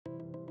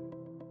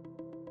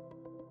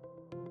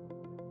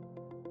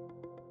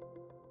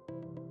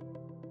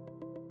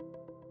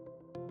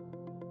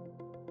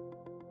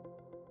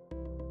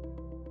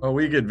Oh,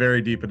 we get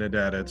very deep into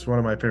data. It's one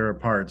of my favorite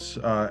parts.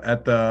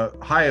 At the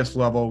highest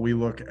level, we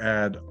look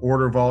at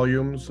order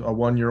volumes, a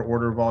 1 year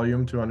order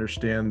volume to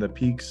understand the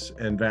peaks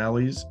and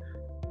valleys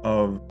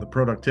of the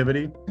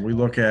productivity. We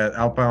look at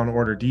outbound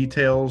order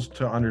details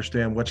to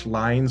understand which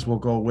lines will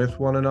go with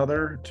one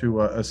another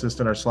to assist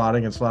in our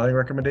slotting and slotting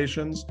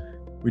recommendations.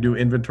 We do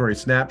inventory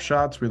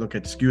snapshots. We look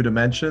at SKU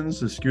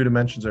dimensions. The SKU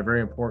dimensions are very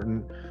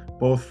important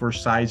both for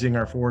sizing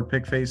our forward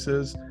pick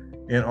faces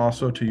and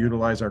also to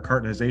utilize our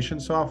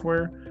cartonization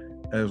software,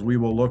 as we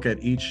will look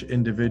at each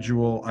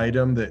individual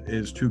item that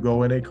is to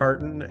go in a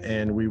carton,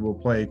 and we will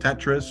play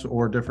Tetris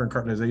or different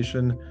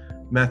cartonization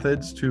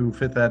methods to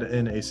fit that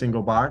in a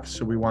single box.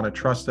 So we want to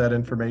trust that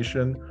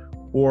information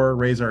or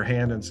raise our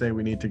hand and say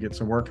we need to get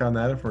some work on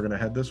that if we're going to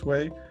head this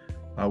way.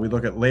 We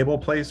look at label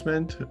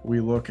placement. We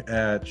look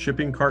at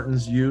shipping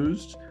cartons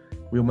used.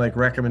 We'll make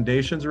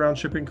recommendations around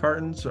shipping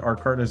cartons. Our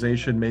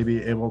cartonization may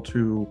be able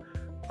to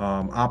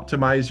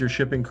optimize your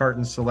shipping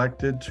carton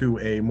selected to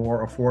a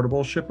more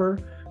affordable shipper,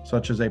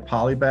 such as a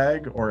poly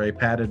bag or a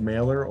padded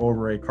mailer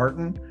over a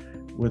carton,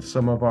 with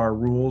some of our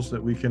rules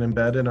that we can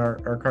embed in our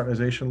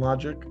cartonization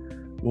logic.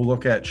 We'll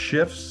look at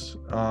shifts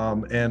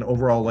and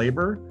overall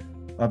labor.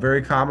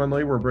 Very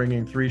commonly, we're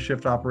bringing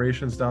 3-shift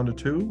operations down to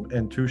 2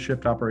 and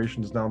 2-shift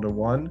operations down to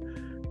 1,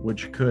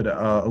 which could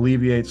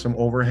alleviate some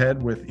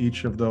overhead with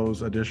each of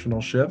those additional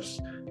shifts.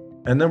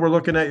 And then we're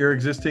looking at your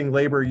existing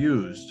labor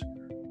used.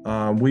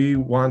 We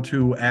want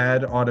to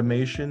add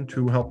automation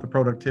to help the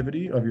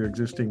productivity of your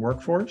existing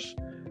workforce.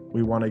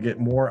 We want to get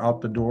more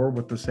out the door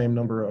with the same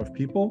number of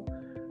people.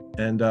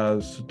 And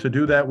to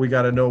do that, we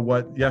got to know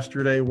what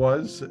yesterday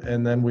was,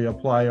 and then we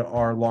apply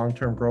our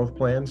long-term growth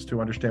plans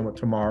to understand what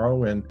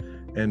tomorrow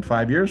and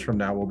 5 years from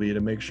now will be,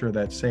 to make sure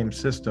that same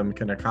system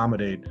can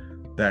accommodate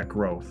that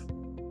growth.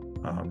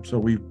 So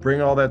we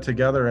bring all that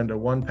together into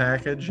one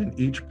package, and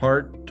each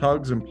part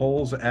tugs and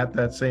pulls at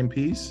that same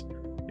piece.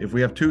 If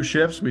we have 2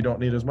 shifts, we don't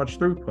need as much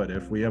throughput.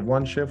 If we have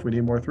 1 shift, we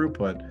need more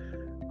throughput.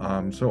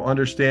 So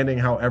understanding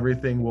how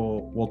everything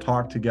will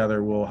talk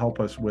together will help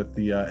us with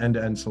the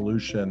end-to-end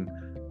solution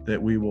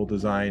that we will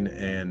design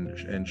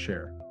and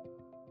share.